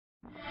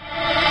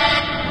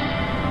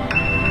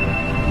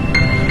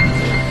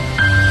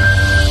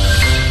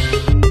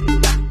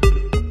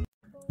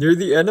Near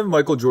the end of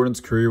Michael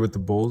Jordan's career with the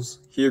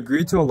Bulls, he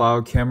agreed to allow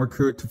a camera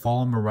crew to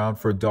follow him around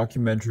for a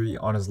documentary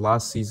on his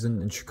last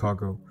season in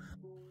Chicago.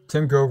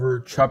 Tim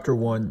Grover, Chapter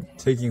 1,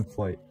 Taking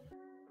Flight.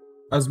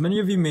 As many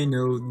of you may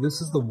know,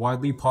 this is the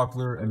widely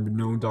popular and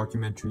renowned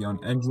documentary on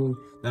MJ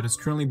that is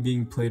currently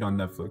being played on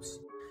Netflix,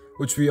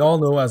 which we all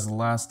know as The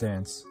Last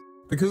Dance.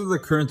 Because of the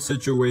current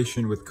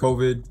situation with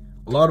COVID,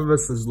 a lot of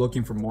us is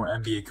looking for more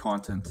NBA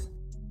content.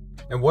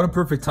 And what a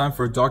perfect time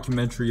for a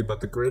documentary about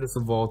the greatest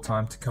of all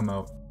time to come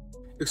out.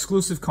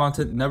 Exclusive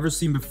content never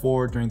seen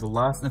before during the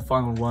last and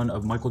final run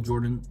of Michael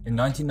Jordan in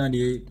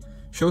 1998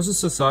 shows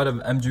us a side of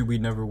MJ we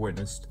never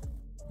witnessed.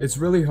 It's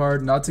really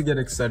hard not to get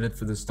excited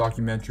for this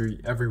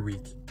documentary every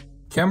week.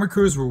 Camera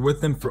crews were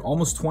with him for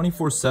almost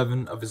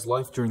 24/7 of his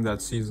life during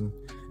that season,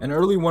 and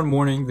early one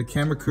morning the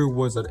camera crew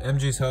was at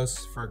MJ's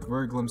house for a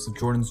rare glimpse of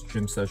Jordan's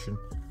gym session.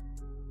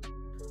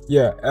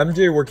 Yeah,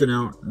 MJ working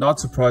out, not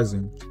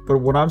surprising, but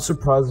what I'm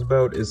surprised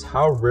about is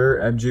how rare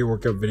MJ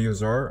workout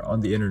videos are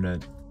on the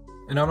internet.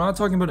 And I'm not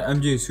talking about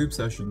MJ's hoop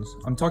sessions,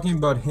 I'm talking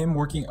about him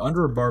working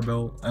under a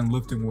barbell and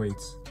lifting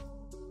weights.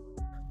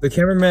 The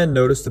cameraman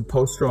noticed a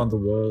poster on the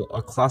wall,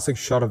 a classic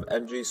shot of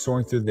MJ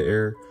soaring through the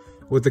air,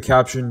 with the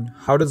caption,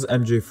 "How does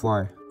MJ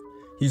fly?"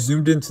 He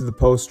zoomed into the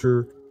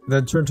poster,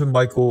 then turned to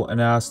Michael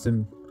and asked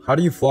him, "How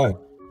do you fly?"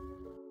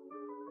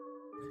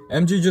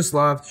 MJ just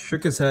laughed,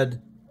 shook his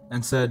head,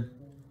 and said,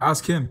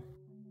 "Ask him."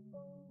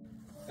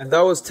 And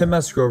that was Tim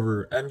S.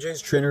 Grover,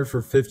 MJ's trainer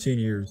for 15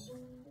 years.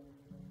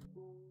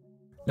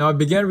 Now I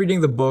began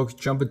reading the book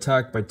Jump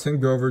Attack by Tim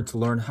Grover to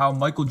learn how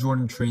Michael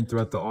Jordan trained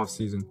throughout the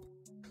offseason,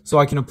 so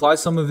I can apply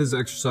some of his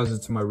exercises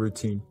to my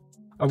routine.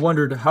 I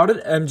wondered, how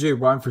did MJ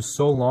run for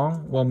so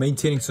long while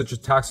maintaining such a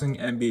taxing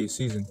NBA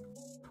season?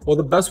 Well,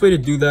 the best way to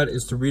do that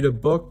is to read a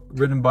book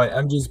written by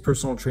MJ's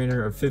personal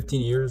trainer of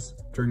 15 years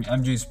during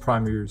MJ's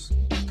prime years.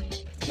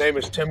 My name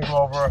is Tim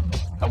Grover.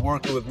 I've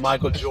worked with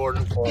Michael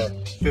Jordan for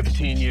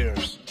 15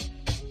 years.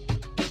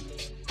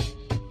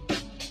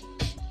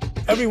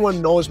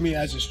 Everyone knows me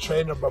as his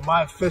trainer, but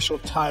my official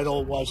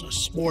title was a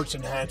sports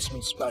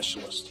enhancement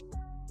specialist.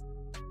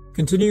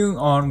 Continuing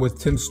on with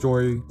Tim's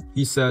story,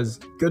 he says,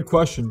 "Good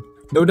question.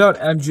 No doubt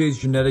MJ's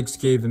genetics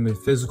gave him a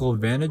physical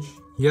advantage.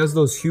 He has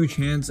those huge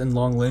hands and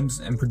long limbs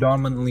and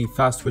predominantly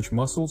fast twitch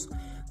muscles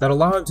that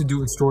allow him to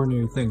do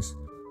extraordinary things.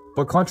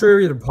 But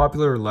contrary to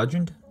popular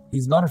legend,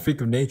 he's not a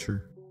freak of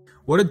nature."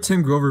 What did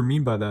Tim Grover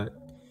mean by that?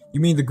 You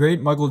mean the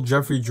great Michael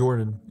Jeffrey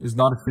Jordan is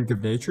not a freak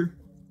of nature?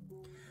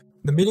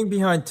 The meaning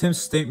behind Tim's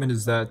statement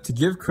is that to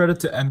give credit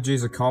to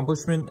MJ's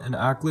accomplishment and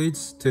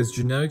accolades to his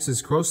genetics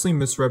is grossly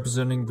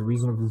misrepresenting the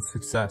reason of his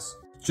success.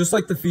 Just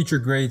like the future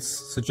greats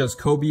such as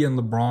Kobe and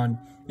LeBron,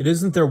 it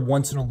isn't their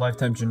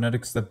once-in-a-lifetime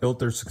genetics that built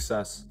their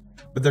success,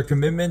 but their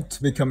commitment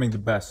to becoming the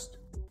best.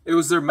 It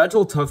was their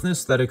mental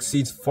toughness that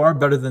exceeds far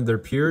better than their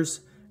peers,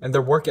 and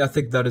their work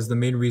ethic that is the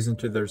main reason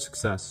to their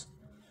success.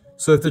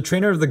 So if the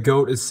trainer of the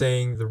GOAT is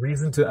saying the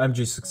reason to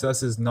MJ's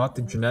success is not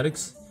the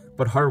genetics,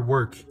 but hard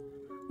work,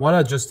 why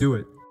not just do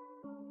it?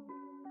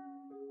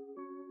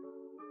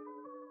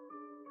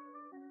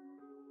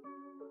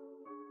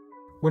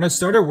 When I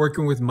started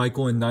working with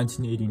Michael in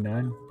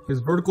 1989, his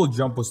vertical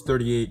jump was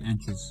 38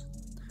 inches.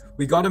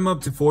 We got him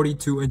up to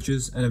 42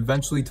 inches and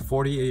eventually to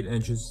 48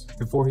 inches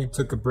before he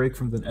took a break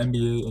from the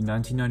NBA in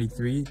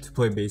 1993 to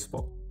play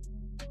baseball.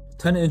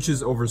 10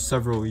 inches over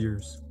several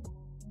years.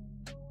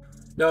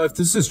 Now if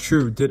this is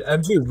true, did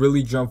MJ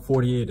really jump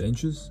 48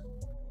 inches?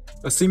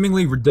 A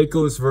seemingly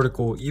ridiculous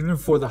vertical even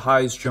for the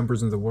highest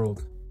jumpers in the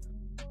world.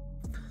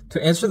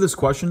 To answer this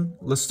question,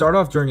 let's start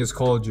off during his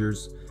college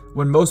years,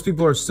 when most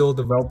people are still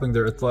developing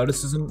their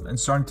athleticism and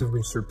starting to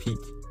reach their peak.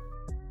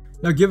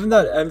 Now given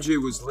that MJ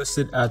was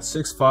listed at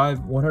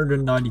 6'5",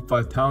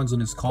 195 pounds in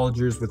his college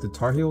years with the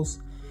Tar Heels,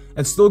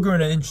 and still grew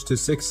an inch to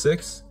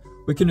 6'6",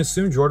 we can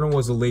assume Jordan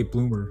was a late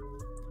bloomer.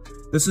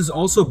 This is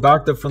also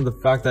backed up from the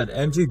fact that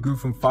MJ grew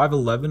from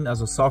 5'11" as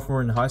a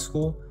sophomore in high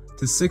school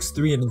to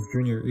 6'3" in his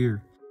junior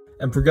year,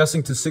 and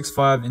progressing to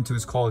 6'5" into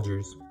his college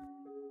years.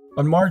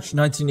 On March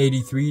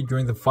 1983,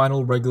 during the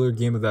final regular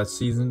game of that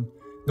season,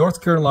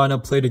 North Carolina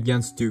played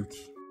against Duke.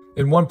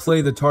 In one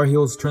play, the Tar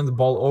Heels turned the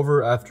ball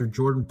over after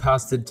Jordan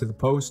passed it to the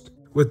post.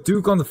 With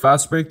Duke on the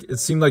fast break, it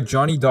seemed like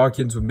Johnny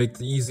Dawkins would make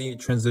the easy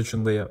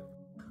transition layup.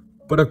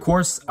 But of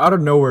course, out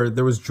of nowhere,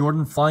 there was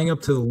Jordan flying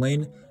up to the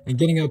lane and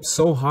getting up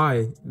so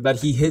high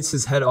that he hits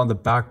his head on the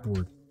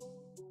backboard.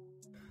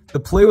 The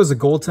play was a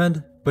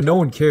goaltend, but no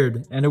one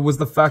cared, and it was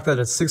the fact that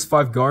a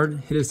 6'5"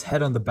 guard hit his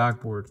head on the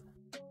backboard.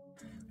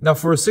 Now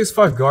for a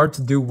 6'5" guard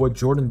to do what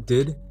Jordan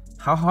did,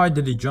 how high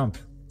did he jump?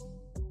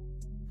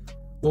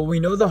 Well, we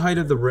know the height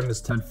of the rim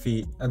is 10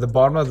 feet, and the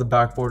bottom of the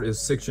backboard is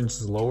 6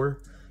 inches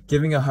lower,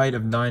 giving a height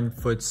of 9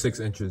 foot 6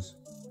 inches.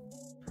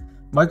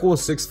 Michael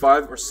was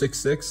 6'5" or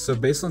 6'6", so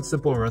based on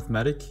simple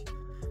arithmetic,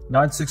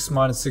 9'6"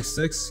 minus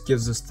 6'6"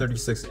 gives us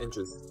 36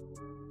 inches.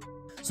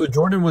 So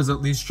Jordan was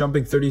at least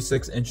jumping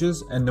 36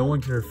 inches, and no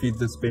one can refute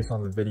this based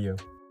on the video.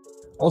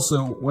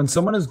 Also, when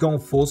someone is going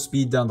full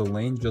speed down the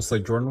lane, just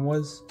like Jordan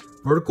was,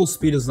 vertical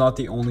speed is not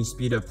the only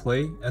speed at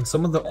play, and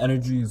some of the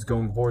energy is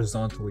going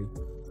horizontally.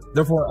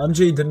 Therefore,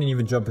 MJ didn't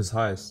even jump his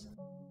highest.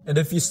 And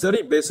if you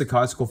study basic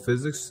high school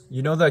physics,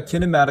 you know that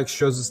kinematics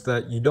shows us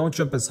that you don't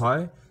jump as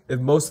high if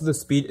most of the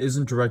speed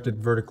isn't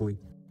directed vertically.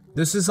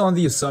 This is on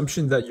the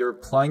assumption that you're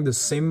applying the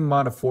same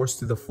amount of force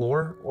to the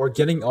floor or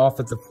getting off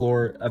at the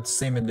floor at the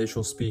same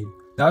initial speed.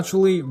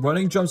 Naturally,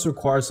 running jumps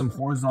require some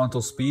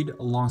horizontal speed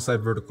alongside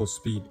vertical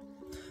speed,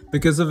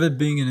 because of it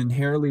being an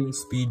inherently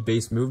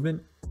speed-based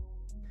movement.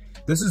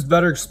 This is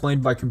better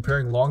explained by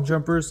comparing long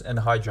jumpers and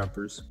high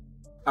jumpers.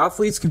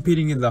 Athletes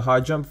competing in the high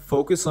jump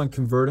focus on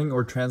converting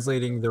or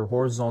translating their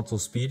horizontal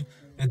speed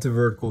into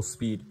vertical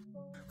speed.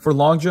 For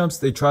long jumps,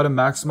 they try to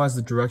maximize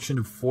the direction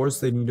of force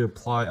they need to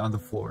apply on the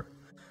floor,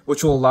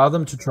 which will allow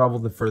them to travel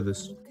the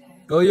furthest.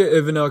 Ilya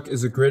Ivanuk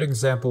is a great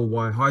example of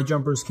why high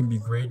jumpers can be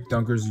great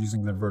dunkers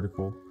using the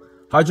vertical.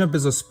 High jump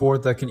is a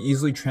sport that can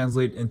easily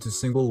translate into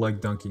single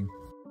leg dunking.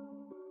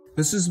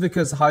 This is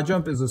because high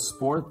jump is a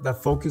sport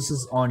that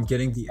focuses on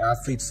getting the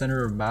athlete's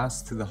center of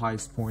mass to the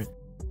highest point.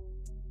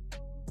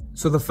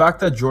 So the fact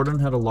that Jordan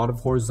had a lot of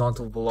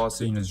horizontal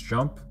velocity in his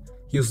jump,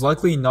 he was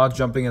likely not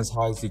jumping as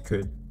high as he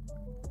could.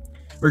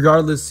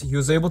 Regardless, he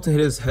was able to hit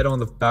his head on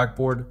the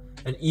backboard,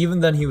 and even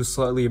then he was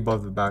slightly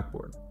above the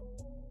backboard.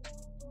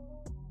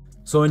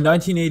 So in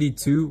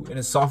 1982, in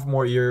his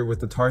sophomore year with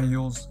the Tar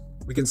Heels,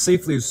 we can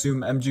safely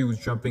assume MJ was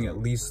jumping at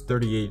least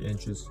 38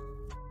 inches.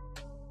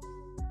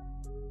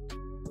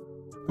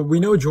 But we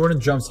know Jordan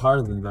jumps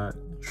higher than that.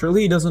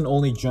 Surely he doesn't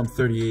only jump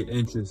 38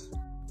 inches.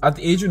 At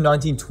the age of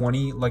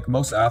 19-20, like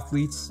most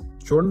athletes,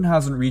 Jordan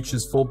hasn't reached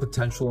his full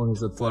potential in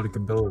his athletic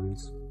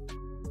abilities.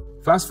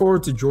 Fast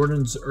forward to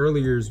Jordan's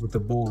early years with the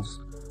Bulls,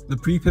 the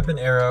pre-Pippen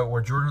era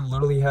where Jordan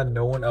literally had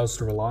no one else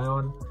to rely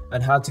on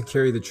and had to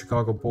carry the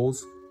Chicago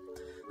Bulls.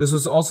 This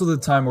was also the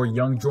time where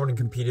young Jordan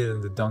competed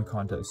in the dunk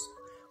contest,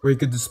 where he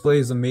could display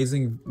his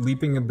amazing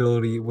leaping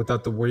ability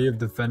without the worry of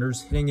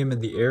defenders hitting him in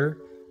the air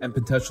and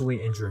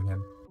potentially injuring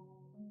him.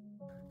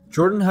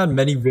 Jordan had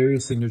many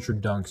various signature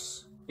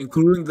dunks,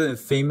 including the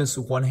famous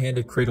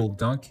one-handed cradle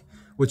dunk,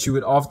 which he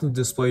would often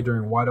display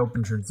during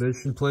wide-open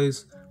transition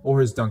plays or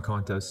his dunk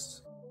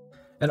contests.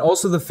 And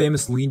also the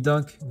famous lean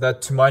dunk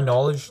that, to my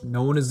knowledge,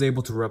 no one is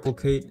able to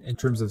replicate in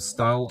terms of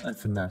style and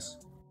finesse.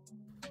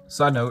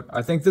 Side note,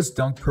 I think this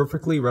dunk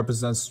perfectly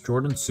represents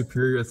Jordan's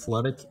superior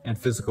athletic and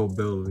physical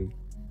ability.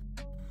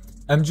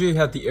 MJ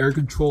had the air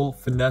control,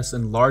 finesse,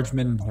 and large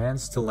mitten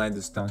hands to land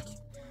this dunk.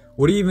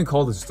 What do you even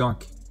call this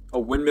dunk? A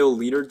windmill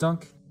leader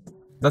dunk?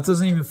 That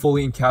doesn't even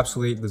fully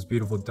encapsulate this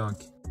beautiful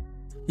dunk.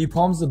 He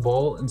palms the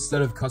ball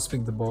instead of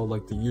cusping the ball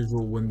like the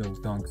usual windmill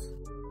dunks.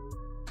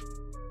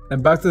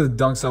 And back to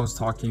the dunks I was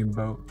talking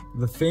about.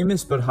 The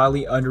famous but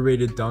highly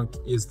underrated dunk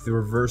is the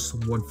reverse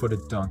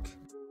one-footed dunk.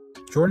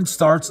 Jordan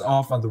starts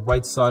off on the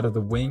right side of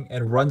the wing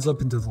and runs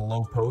up into the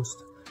low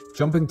post,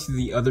 jumping to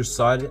the other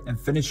side and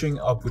finishing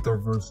up with a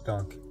reverse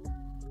dunk.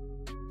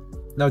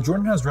 Now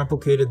Jordan has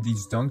replicated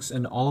these dunks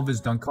in all of his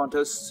dunk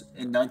contests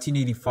in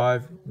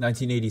 1985,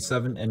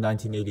 1987, and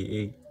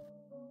 1988.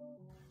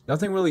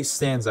 Nothing really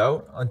stands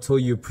out until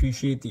you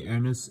appreciate the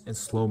airness in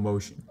slow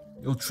motion.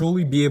 You'll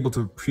truly be able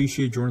to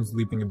appreciate Jordan's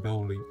leaping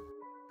ability.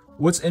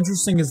 What's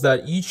interesting is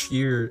that each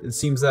year it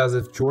seems as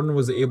if Jordan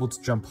was able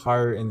to jump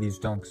higher in these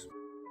dunks.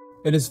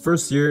 In his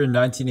first year in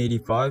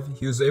 1985,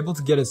 he was able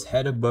to get his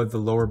head above the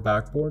lower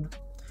backboard,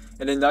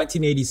 and in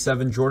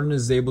 1987 Jordan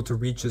is able to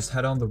reach his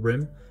head on the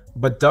rim,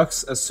 but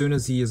ducks as soon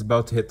as he is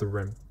about to hit the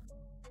rim.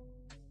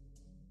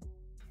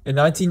 In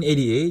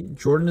 1988,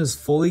 Jordan is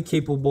fully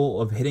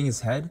capable of hitting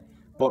his head,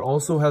 but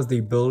also has the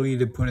ability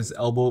to put his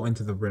elbow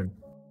into the rim.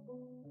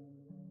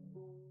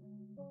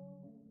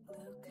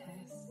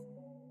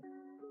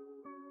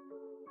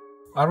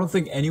 I don't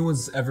think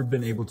anyone's ever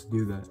been able to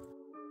do that.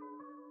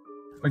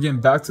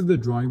 Again, back to the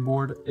drawing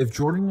board, if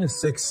Jordan is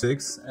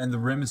 6'6" and the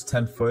rim is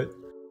 10 foot,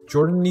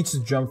 Jordan needs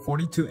to jump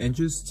 42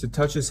 inches to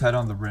touch his head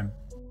on the rim.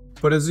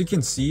 But as you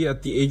can see,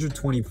 at the age of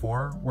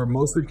 24, where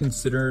most would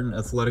consider an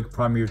athletic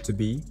prime year to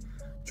be,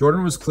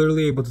 Jordan was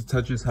clearly able to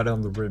touch his head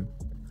on the rim.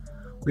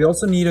 We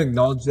also need to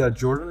acknowledge that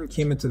Jordan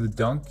came into the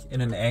dunk in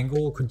an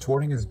angle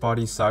contorting his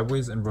body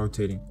sideways and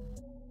rotating.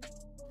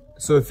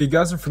 So if you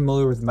guys are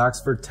familiar with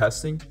max vert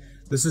testing,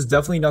 this is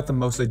definitely not the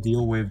most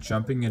ideal way of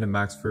jumping in a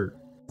max vert.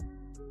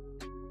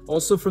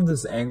 Also from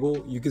this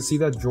angle, you can see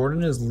that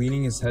Jordan is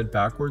leaning his head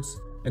backwards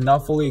and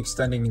not fully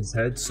extending his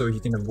head so he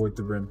can avoid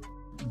the rim.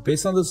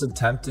 Based on this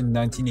attempt in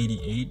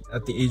 1988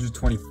 at the age of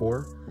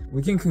 24,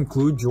 we can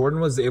conclude Jordan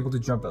was able to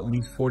jump at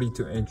least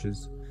 42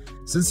 inches.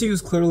 Since he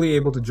was clearly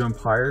able to jump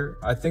higher,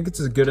 I think it's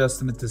a good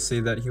estimate to say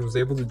that he was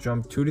able to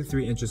jump 2 to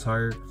 3 inches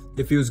higher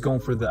if he was going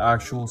for the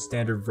actual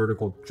standard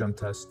vertical jump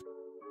test.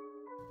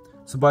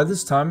 So by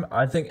this time,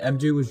 I think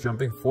MJ was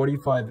jumping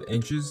 45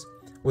 inches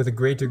with a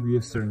great degree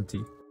of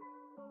certainty.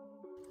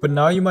 But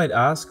now you might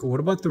ask, what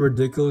about the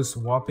ridiculous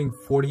whopping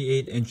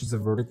 48 inches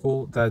of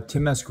vertical that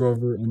Tim S.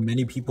 Grover and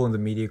many people in the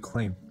media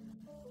claim?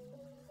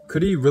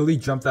 Could he really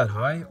jump that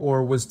high,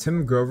 or was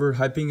Tim Grover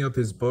hyping up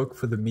his book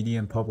for the media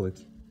and public?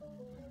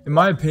 In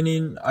my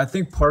opinion, I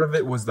think part of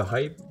it was the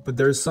hype, but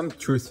there is some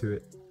truth to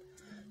it.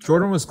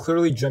 Jordan was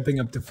clearly jumping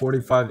up to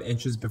 45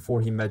 inches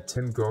before he met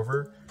Tim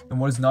Grover and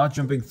was not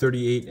jumping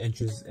 38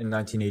 inches in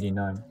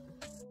 1989.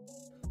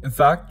 In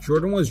fact,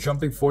 Jordan was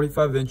jumping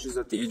 45 inches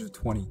at the age of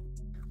 20.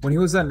 When he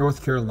was at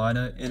North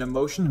Carolina in a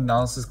motion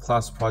analysis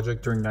class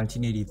project during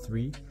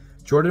 1983,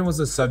 Jordan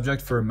was a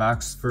subject for a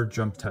max vert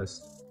jump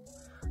test.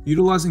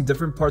 Utilizing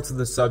different parts of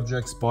the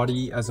subject's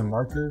body as a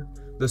marker,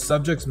 the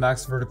subject's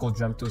max vertical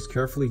jump was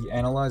carefully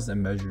analyzed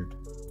and measured.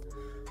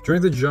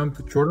 During the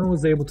jump, Jordan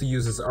was able to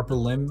use his upper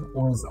limb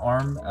or his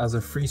arm as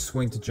a free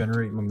swing to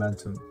generate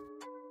momentum.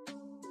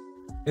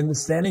 In the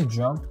standing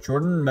jump,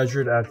 Jordan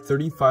measured at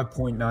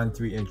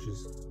 35.93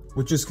 inches,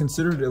 which is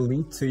considered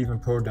elite to even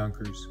pro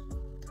dunkers.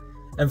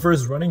 And for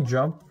his running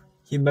jump,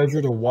 he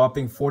measured a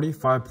whopping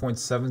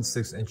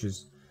 45.76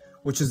 inches,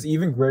 which is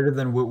even greater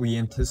than what we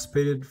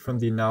anticipated from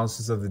the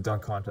analysis of the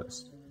dunk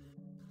contest.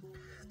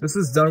 This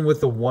is done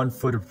with the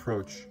 1-foot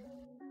approach.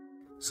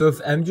 So if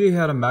MJ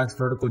had a max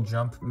vertical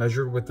jump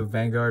measured with the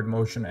Vanguard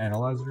Motion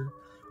Analyzer,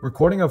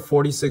 recording a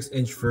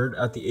 46-inch vert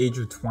at the age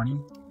of 20,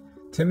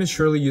 Tim is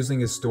surely using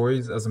his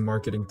stories as a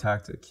marketing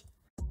tactic.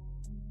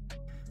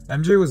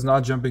 MJ was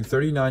not jumping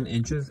 39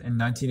 inches in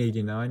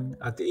 1989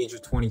 at the age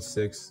of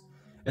 26,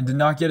 and did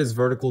not get his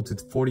vertical to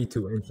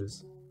 42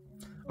 inches.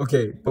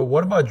 Okay, but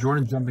what about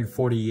Jordan jumping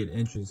 48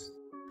 inches?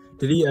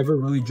 Did he ever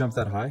really jump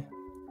that high?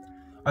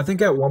 I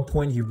think at one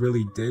point he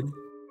really did,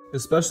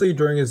 especially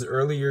during his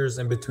early years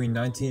in between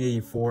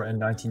 1984 and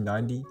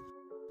 1990.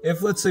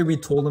 If let's say we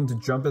told him to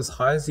jump as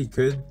high as he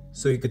could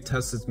so he could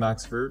test his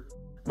max vert,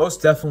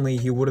 most definitely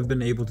he would have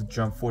been able to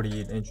jump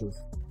 48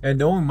 inches. And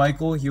knowing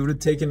Michael, he would have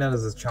taken that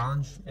as a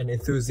challenge and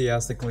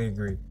enthusiastically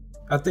agreed.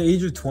 At the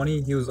age of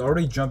 20, he was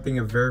already jumping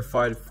a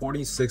verified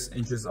 46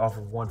 inches off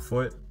of 1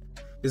 foot.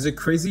 Is it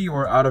crazy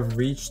or out of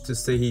reach to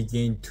say he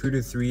gained 2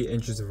 to 3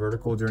 inches of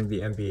vertical during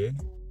the NBA?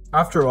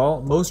 After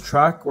all, most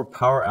track or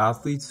power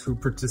athletes who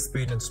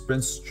participate in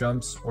sprints,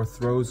 jumps, or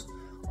throws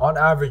on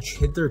average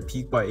hit their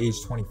peak by age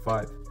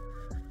 25.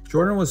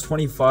 Jordan was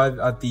 25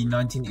 at the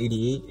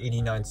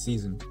 1988-89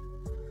 season.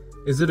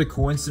 Is it a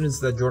coincidence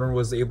that Jordan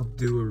was able to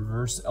do a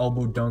reverse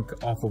elbow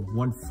dunk off of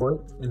 1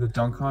 foot in the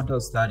dunk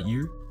contest that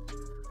year?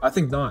 I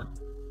think not.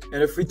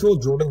 And if we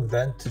told Jordan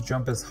then to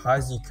jump as high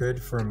as he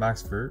could for a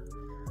max vert,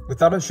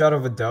 without a shadow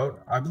of a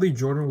doubt, I believe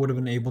Jordan would have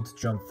been able to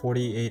jump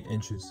 48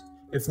 inches,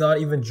 if not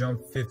even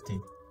jump 50.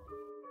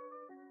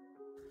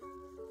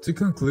 To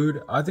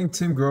conclude, I think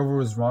Tim Grover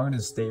was wrong in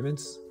his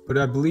statements, but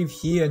I believe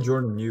he and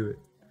Jordan knew it.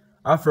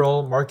 After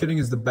all, marketing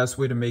is the best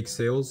way to make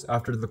sales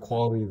after the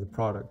quality of the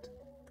product.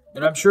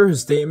 And I'm sure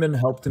his statement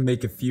helped to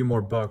make a few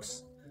more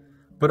bucks.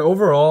 But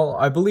overall,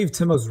 I believe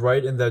Tim was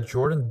right in that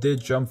Jordan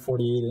did jump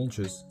 48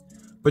 inches,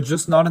 but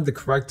just not in the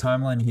correct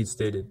timeline he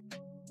stated.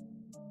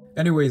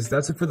 Anyways,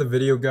 that's it for the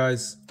video,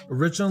 guys.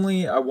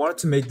 Originally, I wanted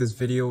to make this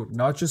video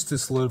not just to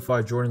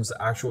solidify Jordan's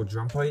actual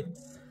jump height,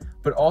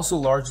 but also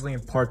largely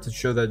in part to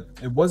show that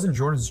it wasn't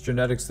Jordan's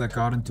genetics that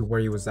got him to where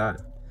he was at,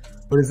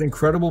 but his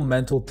incredible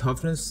mental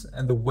toughness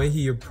and the way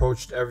he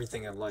approached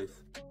everything in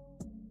life.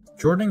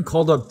 Jordan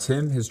called up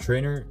Tim, his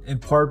trainer, in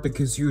part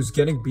because he was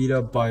getting beat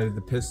up by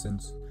the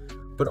Pistons,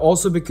 but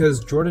also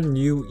because Jordan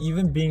knew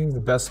even being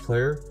the best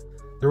player,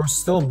 there was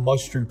still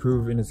much to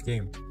improve in his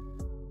game.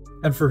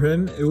 And for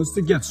him, it was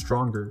to get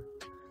stronger.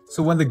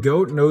 So when the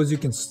GOAT knows you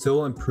can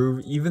still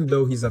improve even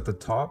though he's at the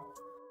top,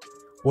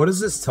 what does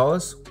this tell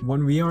us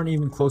when we aren't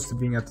even close to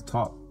being at the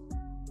top?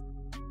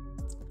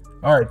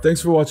 Alright,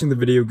 thanks for watching the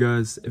video,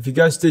 guys. If you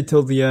guys stayed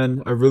till the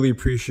end, I really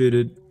appreciate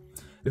it.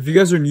 If you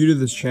guys are new to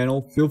this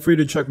channel, feel free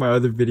to check my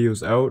other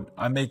videos out.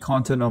 I make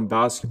content on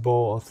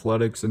basketball,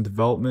 athletics, and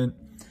development.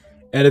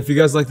 And if you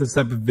guys like this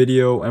type of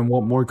video and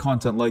want more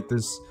content like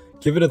this,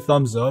 give it a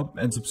thumbs up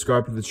and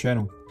subscribe to the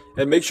channel.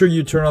 And make sure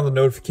you turn on the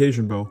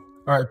notification bell.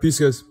 Alright, peace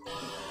guys.